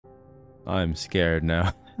I'm scared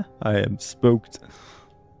now. I am spooked.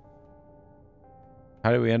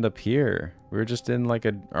 How did we end up here? We were just in like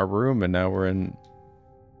a room and now we're in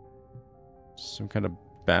some kind of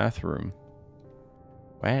bathroom.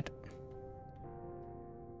 What?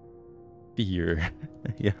 Fear.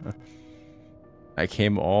 Yeah. I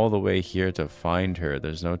came all the way here to find her.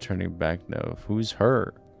 There's no turning back now. Who's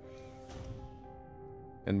her?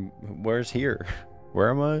 And where's here?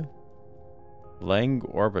 Where am I? Lang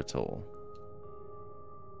Orbital.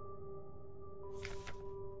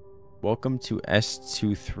 Welcome to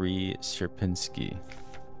S23 Sierpinski.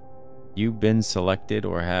 You've been selected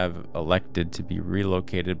or have elected to be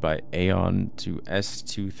relocated by Aeon to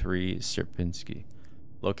S23 Sierpinski.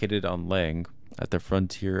 Located on Lang, at the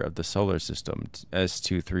frontier of the solar system,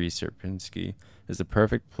 S23 Sierpinski is the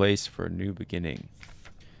perfect place for a new beginning.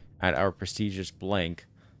 At our prestigious blank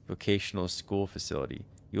vocational school facility,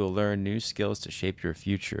 you will learn new skills to shape your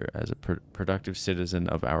future as a productive citizen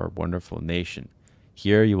of our wonderful nation.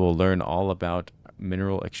 Here you will learn all about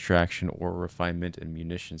mineral extraction, ore refinement, and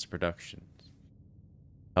munitions production,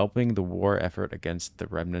 helping the war effort against the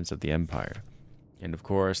remnants of the Empire. And of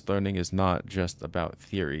course, learning is not just about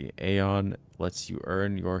theory. Aeon lets you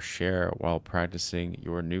earn your share while practicing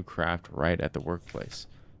your new craft right at the workplace.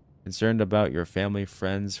 Concerned about your family,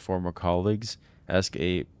 friends, former colleagues? Ask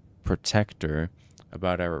a protector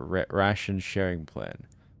about our ration sharing plan.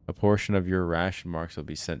 A portion of your ration marks will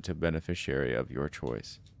be sent to a beneficiary of your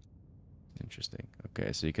choice. Interesting.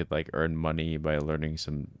 Okay, so you could like earn money by learning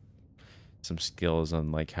some skills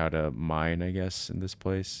on like how to mine, I guess, in this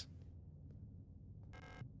place.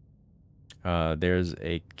 There's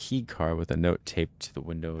a key card with a note taped to the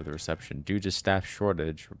window of the reception. Due to staff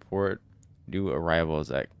shortage, report new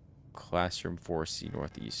arrivals at classroom 4C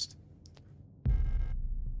Northeast.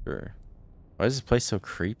 Sure. Why is this place so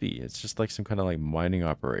creepy? It's just like some kind of like mining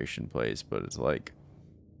operation place, but it's like,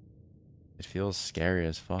 it feels scary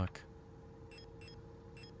as fuck.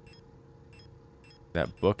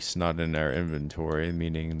 That book's not in our inventory,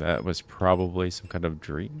 meaning that was probably some kind of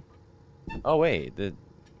dream. Oh wait, the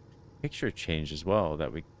picture changed as well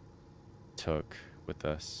that we took with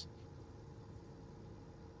us.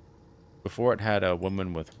 Before it had a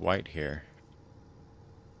woman with white hair,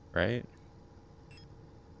 right?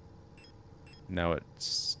 Now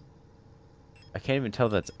it's... I can't even tell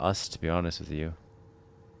that's us, to be honest with you.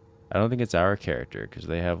 I don't think it's our character, because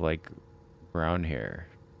they have, like, brown hair.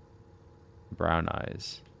 Brown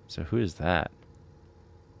eyes. So who is that?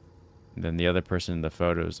 And then the other person in the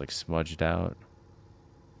photo is, like, smudged out.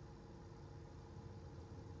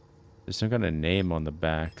 There's some kind of name on the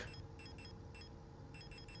back.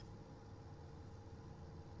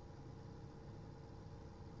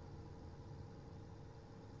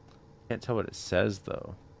 Can't tell what it says,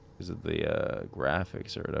 though, because of the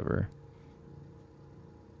graphics or whatever.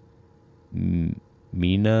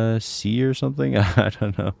 Mina C or something? I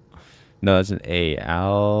don't know. No, that's an A.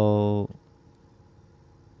 Al...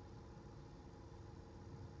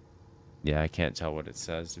 Yeah, I can't tell what it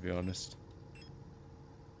says, to be honest.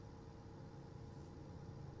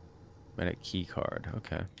 And a key card.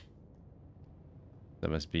 Okay.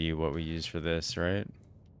 That must be what we use for this, right?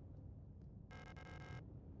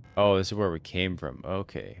 Oh, this is where we came from.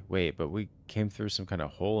 Okay. Wait, but we came through some kind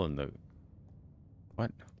of hole in the...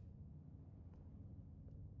 What?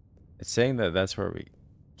 It's saying that that's where we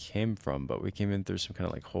came from, but we came in through some kind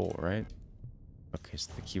of like hole, right? Okay,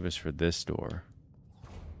 so the key was for this door.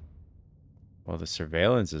 Well, the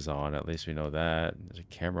surveillance is on. At least we know that. There's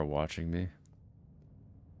a camera watching me.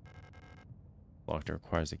 Locked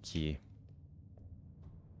requires a key.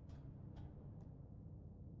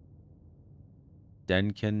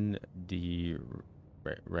 Denken de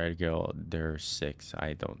Regel der 6.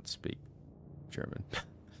 I don't speak German.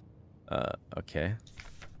 Okay.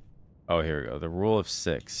 Oh, here we go. The rule of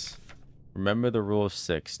 6. Remember the rule of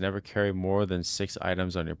 6. Never carry more than 6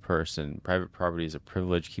 items on your person. Private property is a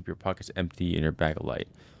privilege. Keep your pockets empty and your bag light.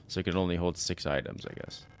 So it can only hold 6 items, I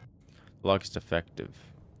guess. Lock is defective.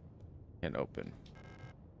 Can't open.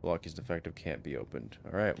 Lock is defective. Can't be opened.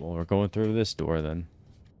 Alright, well, we're going through this door then.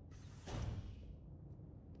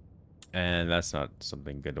 And that's not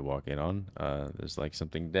something good to walk in on. There's like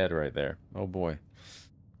something dead right there. Oh boy.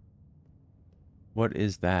 What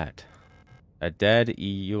is that? A dead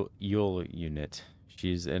Yule unit.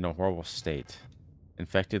 She's in a horrible state.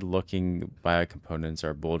 Infected looking biocomponents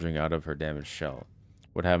are bulging out of her damaged shell.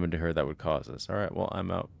 What happened to her that would cause this? Alright, well,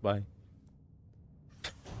 I'm out. Bye.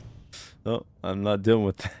 No, I'm not dealing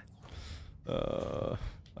with that.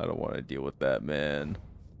 I don't want to deal with that, man.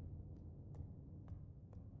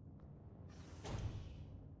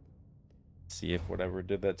 see if whatever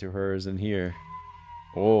did that to her is in here.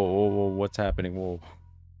 Whoa, whoa, whoa, what's happening? Whoa.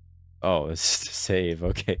 Oh, it's just a save.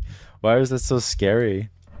 Okay. Why is that so scary?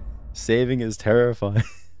 Saving is terrifying.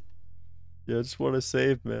 Yeah, I just want to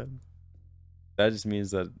save, man. That just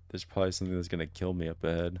means that there's probably something that's gonna kill me up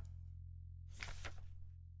ahead.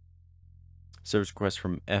 Service request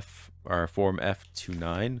from form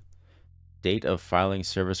F29. Date of filing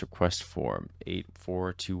service request form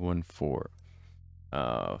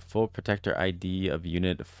 84214. Full protector ID of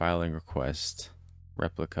unit filing request.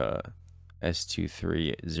 Replica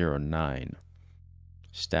S2309.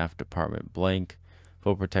 Staff department blank.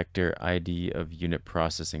 Full protector ID of unit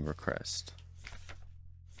processing request.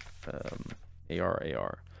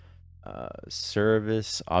 AR.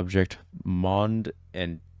 Service object Mond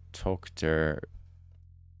and Tokter.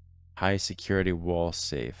 High security wall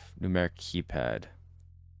safe. Numeric keypad.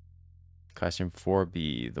 Classroom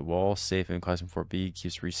 4B. The wall safe in Classroom 4B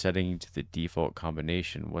keeps resetting to the default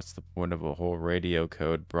combination. What's the point of a whole radio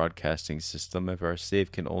code broadcasting system if our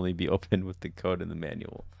safe can only be opened with the code in the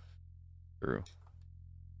manual? True.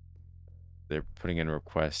 They're putting in a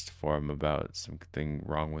request form about something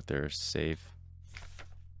wrong with their safe.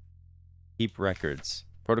 Keep records.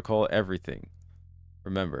 Protocol everything.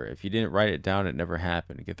 Remember, if you didn't write it down, it never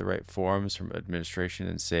happened. Get the right forms from administration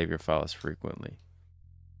and save your files frequently.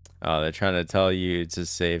 Oh, they're trying to tell you to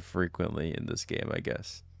save frequently in this game, I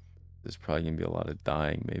guess. There's probably going to be a lot of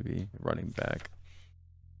dying, maybe, running back.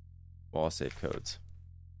 Wall save codes.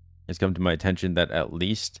 It's come to my attention that at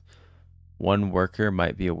least one worker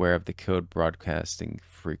might be aware of the code broadcasting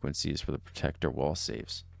frequencies for the protector wall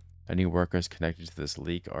saves. Any workers connected to this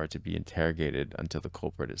leak are to be interrogated until the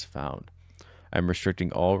culprit is found. I'm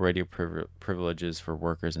restricting all radio privileges for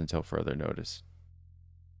workers until further notice.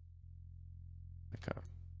 Okay.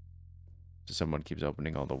 So someone keeps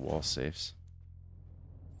opening all the wall safes.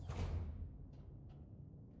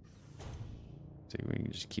 So we can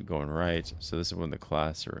just keep going right. So this is one of the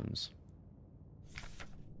classrooms.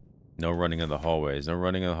 No running in the hallways. No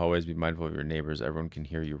running in the hallways. Be mindful of your neighbors. Everyone can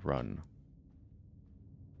hear you run.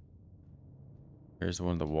 Here's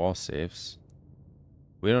one of the wall safes.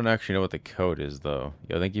 We don't actually know what the code is, though.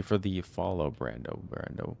 Yo, thank you for the follow,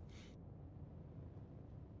 Brando.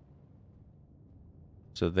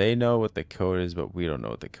 So they know what the code is, but we don't know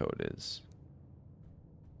what the code is.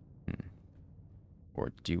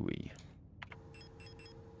 Or do we?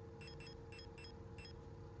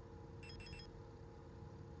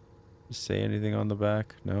 Say anything on the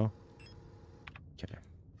back? No? Okay.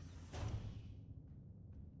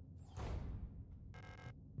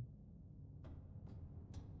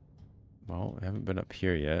 Well, we haven't been up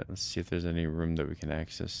here yet. Let's see if there's any room that we can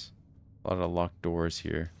access. A lot of locked doors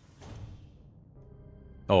here.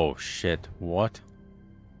 Oh, shit. What?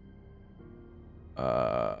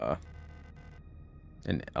 Wait,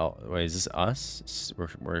 is this us?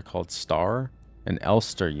 We're called Star? An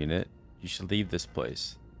Elster unit. You should leave this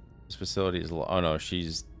place. This facility is... Oh, no.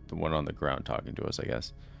 She's the one on the ground talking to us, I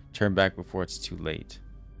guess. Turn back before it's too late.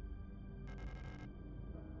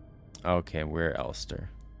 Okay, we're Elster.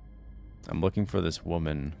 I'm looking for this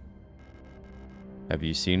woman. Have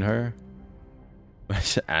you seen her? I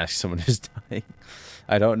should ask someone who's dying.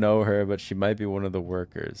 I don't know her, but she might be one of the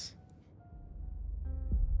workers.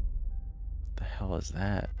 What the hell is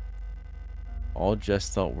that? All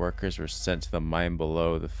Gestalt workers were sent to the mine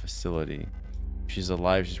below the facility. If she's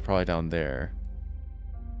alive, she's probably down there.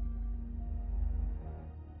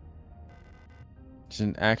 There's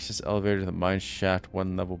an access elevator to the mine shaft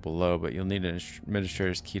one level below, but you'll need an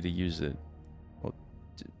administrator's key to use it. Well,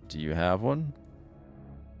 do you have one?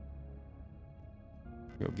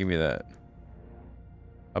 Yo, give me that.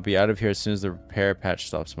 I'll be out of here as soon as the repair patch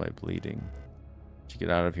stops my bleeding. To get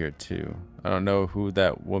out of here too. I don't know who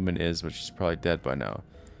that woman is, but she's probably dead by now.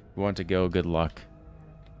 If you want to go, good luck.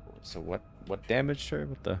 So what damaged her?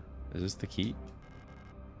 What the... Is this the key?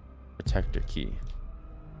 Protector key.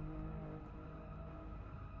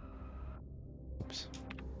 Oops.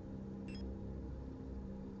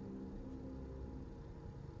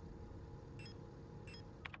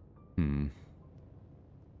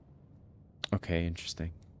 Okay,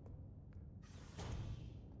 interesting.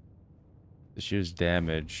 She was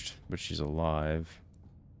damaged, but she's alive.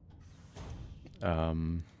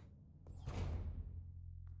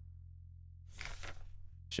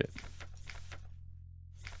 Shit.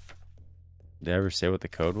 Did I ever say what the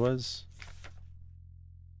code was?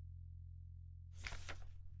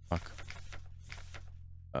 Fuck.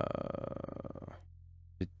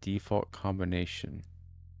 The default combination.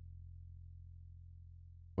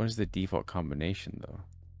 What is the default combination, though?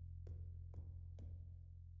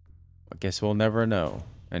 I guess we'll never know.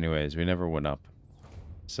 Anyways, we never went up.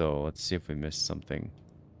 So let's see if we missed something.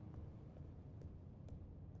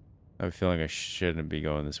 I have a feeling I shouldn't be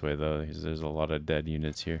going this way though, because there's a lot of dead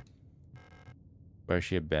units here. Why is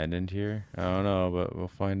she abandoned here? I don't know, but we'll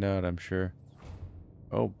find out, I'm sure.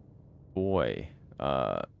 Oh boy.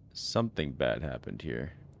 Something bad happened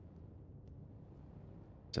here.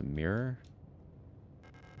 It's a mirror?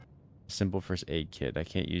 Simple first aid kit. I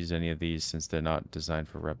can't use any of these since they're not designed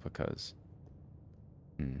for replicas.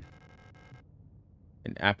 An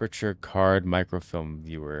aperture card microfilm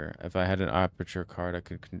viewer. If I had an aperture card, I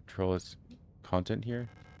could control its content here.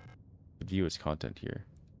 View its content here.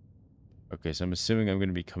 Okay, so I'm assuming I'm going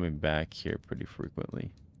to be coming back here pretty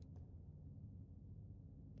frequently.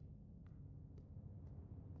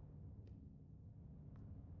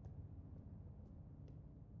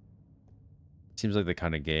 Seems like the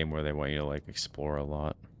kind of game where they want you to like explore a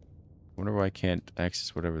lot. I wonder why I can't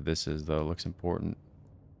access whatever this is though. It looks important.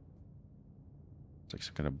 It's like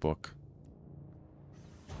some kind of book.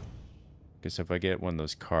 Guess if I get one of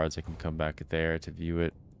those cards, I can come back there to view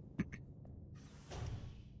it.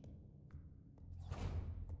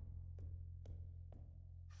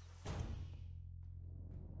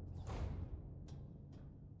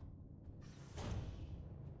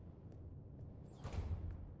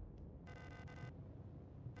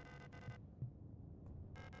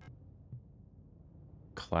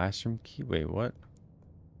 Classroom key? Wait, what?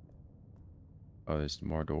 Oh, there's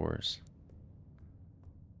more doors.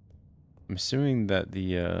 I'm assuming that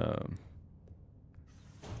the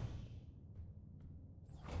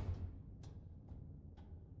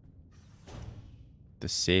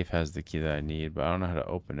safe has the key that I need, but I don't know how to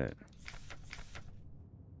open it.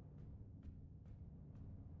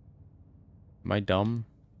 Am I dumb?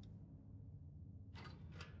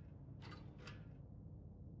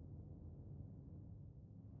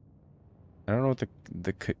 I don't know what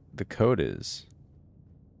the code is.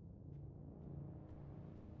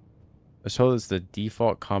 I was told it's the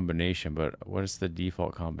default combination, but what is the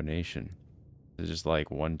default combination? It's just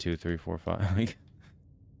like 1, 2, 3, 4, 5. Like,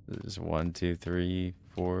 this is 1, 2, 3,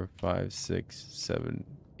 4, 5, 6, 7,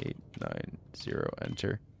 8, 9, 0.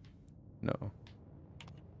 Enter. No.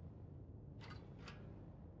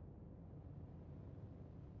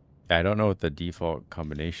 I don't know what the default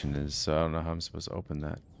combination is, so I don't know how I'm supposed to open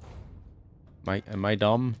that. Am I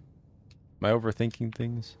dumb? Am I overthinking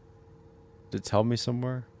things? Did it tell me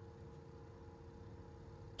somewhere?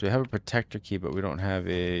 Do we have a protector key, but we don't have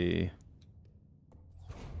a...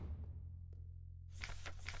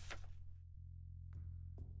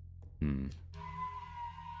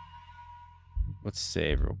 Let's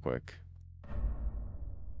save real quick.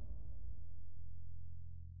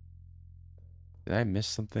 Did I miss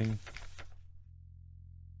something?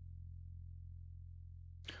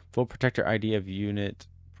 Full protector ID of unit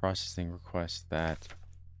processing request that.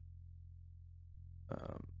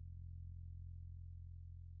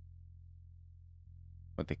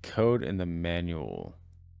 But the code in the manual.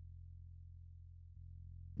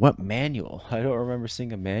 What manual? I don't remember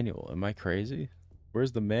seeing a manual. Am I crazy?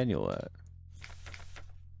 Where's the manual at?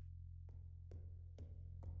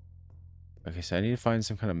 Okay, so I need to find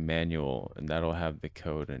some kind of manual, and that'll have the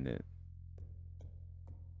code in it.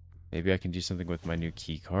 Maybe I can do something with my new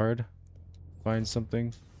key card. Find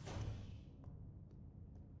something.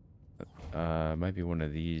 Might be one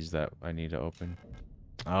of these that I need to open.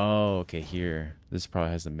 Oh, okay, here. This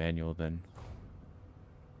probably has the manual then.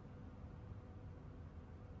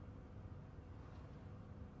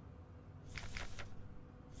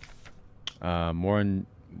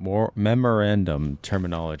 More memorandum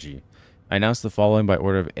terminology. I announced the following by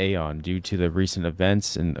order of Aeon due to the recent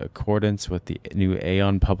events in accordance with the new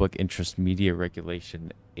Aeon Public Interest Media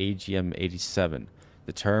Regulation AGM 87.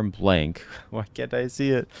 The term blank, why can't I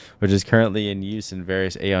see it, which is currently in use in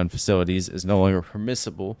various Aeon facilities, is no longer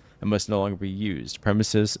permissible and must no longer be used.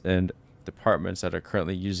 Premises and departments that are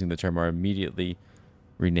currently using the term are immediately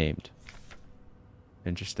renamed.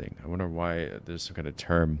 Interesting. I wonder why there's some kind of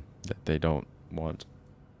term that they don't want.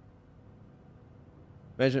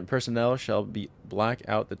 Management personnel shall black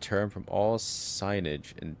out the term from all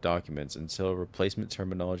signage and documents until replacement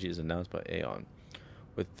terminology is announced by Aeon.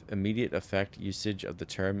 With immediate effect, usage of the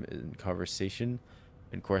term in conversation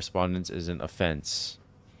and correspondence is an offense,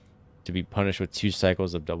 to be punished with 2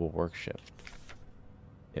 cycles of double work shift.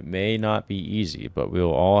 It may not be easy, but we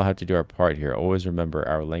will all have to do our part here. Always remember,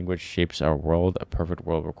 our language shapes our world. A perfect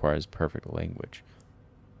world requires perfect language.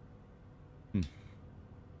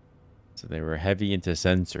 So they were heavy into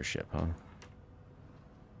censorship, huh?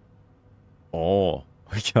 Oh,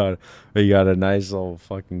 we got a nice little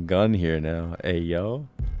fucking gun here now. Hey, yo.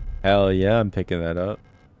 Hell yeah, I'm picking that up.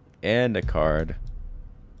 and a card.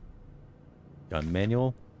 Gun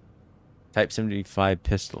manual. Type 75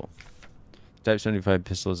 pistol. Type 75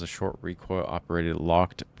 pistol is a short recoil operated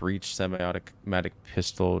locked breech semi-automatic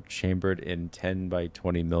pistol chambered in 10 by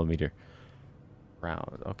 20 millimeter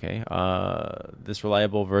round. Okay. This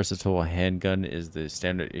reliable, versatile handgun is the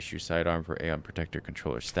standard issue sidearm for Aeon Protector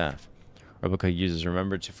controller staff. Replica users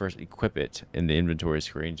remember to first equip it in the inventory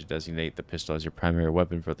screen to designate the pistol as your primary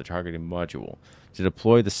weapon for the targeting module. To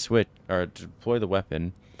deploy the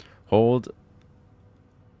weapon, hold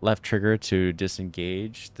left trigger to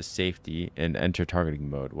disengage the safety and enter targeting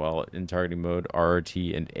mode. While in targeting mode,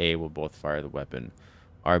 RRT and A will both fire the weapon.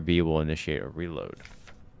 RB will initiate a reload.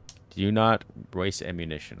 Do not waste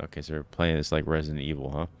ammunition. Okay, so we're playing this like Resident Evil,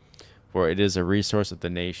 huh? For it is a resource of the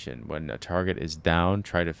nation. When a target is down,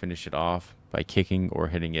 try to finish it off by kicking or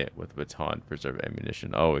hitting it with a baton to preserve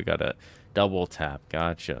ammunition. Oh, we got a double tap.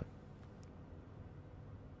 Gotcha.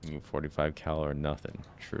 45 cal or nothing.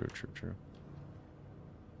 True.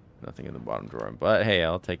 Nothing in the bottom drawer. But hey,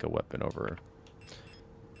 I'll take a weapon over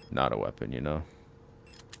not a weapon, you know.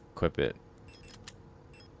 Equip it.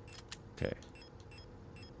 Okay.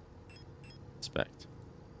 Inspect.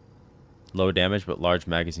 Low damage but large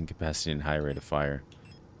magazine capacity and high rate of fire.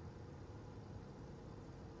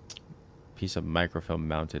 Piece of microfilm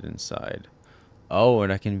mounted inside. Oh,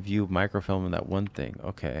 and I can view microfilm in that one thing.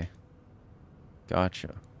 Okay.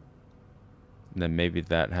 Gotcha. And then maybe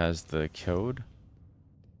that has the code.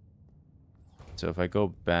 So if I go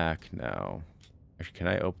back now, can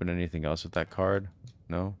I open anything else with that card?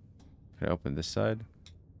 No? Can I open this side?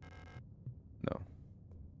 No.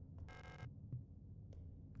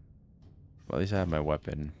 Well, at least I have my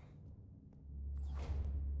weapon.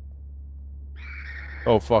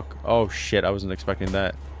 Oh, fuck. Oh, shit. I wasn't expecting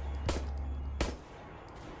that.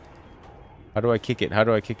 How do I kick it? How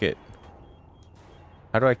do I kick it?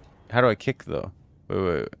 How do I kick, though?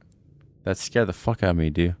 Wait. That scared the fuck out of me,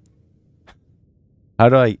 dude. How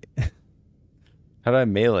do I... how do I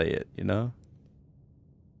melee it, you know?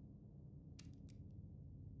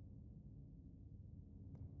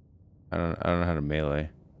 I don't know how to melee.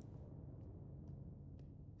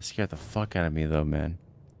 It scared the fuck out of me, though, man.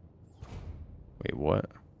 Wait, what?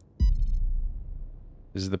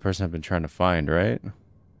 This is the person I've been trying to find, right?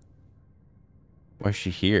 Why is she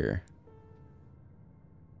here?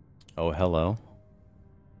 Oh, hello.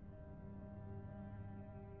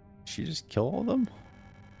 Did she just kill all of them?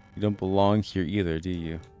 You don't belong here either, do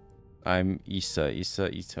you? I'm Isa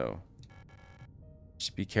Ito.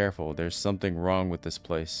 Just be careful. There's something wrong with this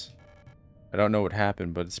place. I don't know what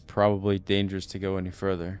happened, but it's probably dangerous to go any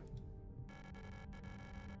further.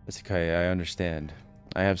 It's okay, I understand.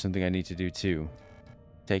 I have something I need to do too.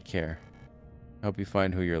 Take care. I hope you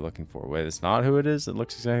find who you're looking for. Wait, it's not who it is? It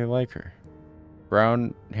looks exactly like her.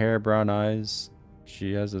 Brown hair, brown eyes.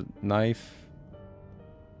 She has a knife.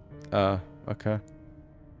 Okay.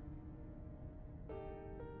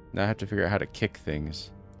 Now I have to figure out how to kick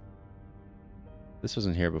things. This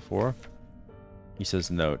wasn't here before. He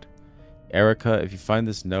says note. Erica, if you find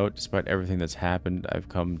this note, despite everything that's happened, I've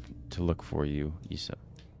come to look for you, Isa.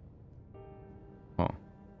 Huh.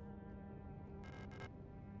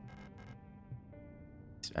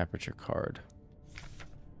 This aperture card.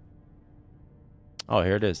 Oh,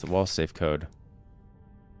 here it is, the wall safe code.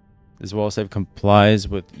 This wall safe complies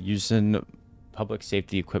with Houston Public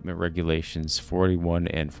Safety Equipment Regulations 41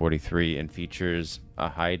 and 43 and features a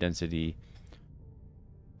high density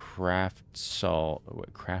craft stall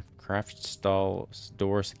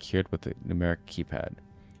door secured with a numeric keypad.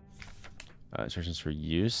 Instructions for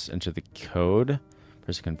use. Enter the code.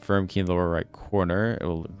 Press the confirm key in the lower right corner.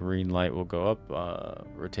 Green light will go up.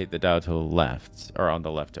 Rotate the dial to the left, or on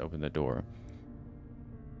the left to open the door.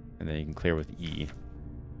 And then you can clear with E.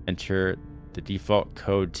 Enter the default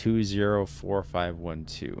code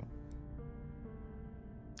 204512.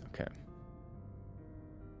 Okay.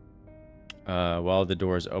 While the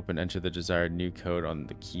door is open, enter the desired new code on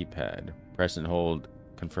the keypad. Press and hold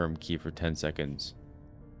confirm key for 10 seconds.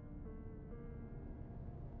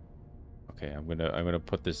 Okay, I'm gonna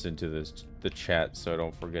put this into the chat so I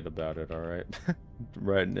don't forget about it. All right,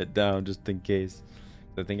 writing it down just in case.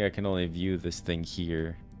 I think I can only view this thing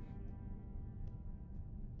here.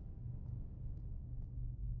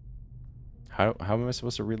 How am I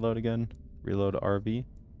supposed to reload again? Reload RB?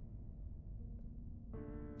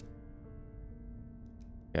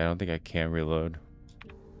 Yeah, I don't think I can reload.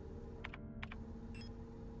 We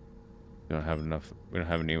don't have enough. We don't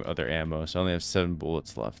have any other ammo, so I only have 7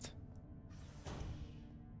 bullets left.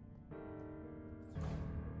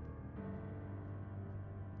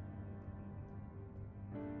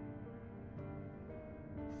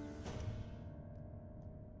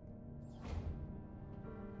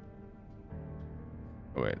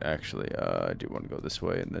 Oh, wait, actually, I do want to go this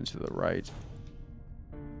way and then to the right.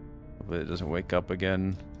 Hopefully it doesn't wake up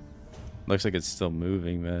again. Looks like it's still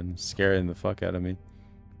moving, man. Scaring the fuck out of me.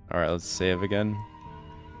 Alright, let's save again.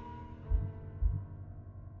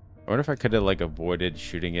 I wonder if I could have, like, avoided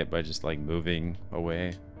shooting it by just, like, moving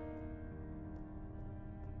away.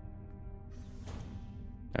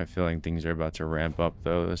 I have a feeling things are about to ramp up,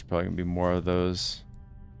 though. There's probably going to be more of those.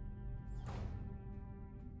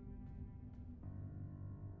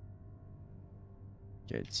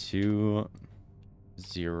 Okay, 2,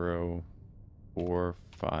 0, 4,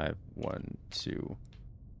 5, 1, 2.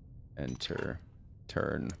 Enter.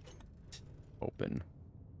 Turn. Open.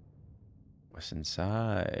 What's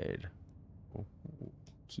inside? Oh,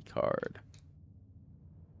 key card.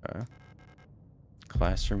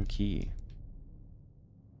 Classroom key.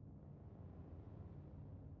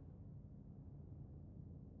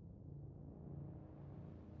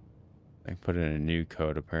 I can put in a new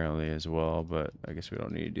code apparently as well, but I guess we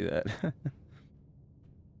don't need to do that.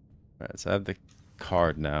 Alright, so I have the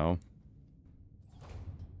card now.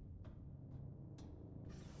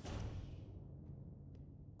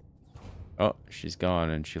 Oh, she's gone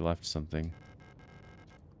and she left something.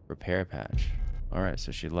 Repair patch. Alright,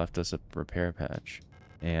 so she left us a repair patch.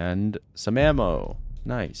 And some ammo.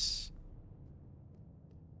 Nice.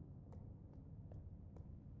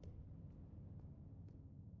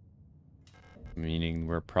 Meaning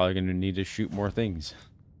we're probably going to need to shoot more things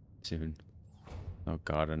soon. Oh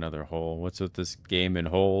god, another hole. What's with this game in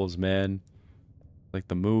holes, man? Like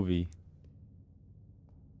the movie.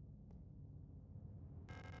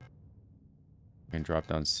 Can drop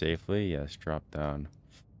down safely? Yes, drop down.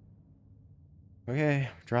 Okay,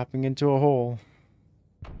 dropping into a hole.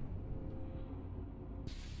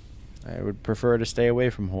 I would prefer to stay away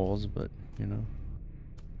from holes, but, you know.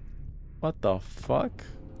 What the fuck?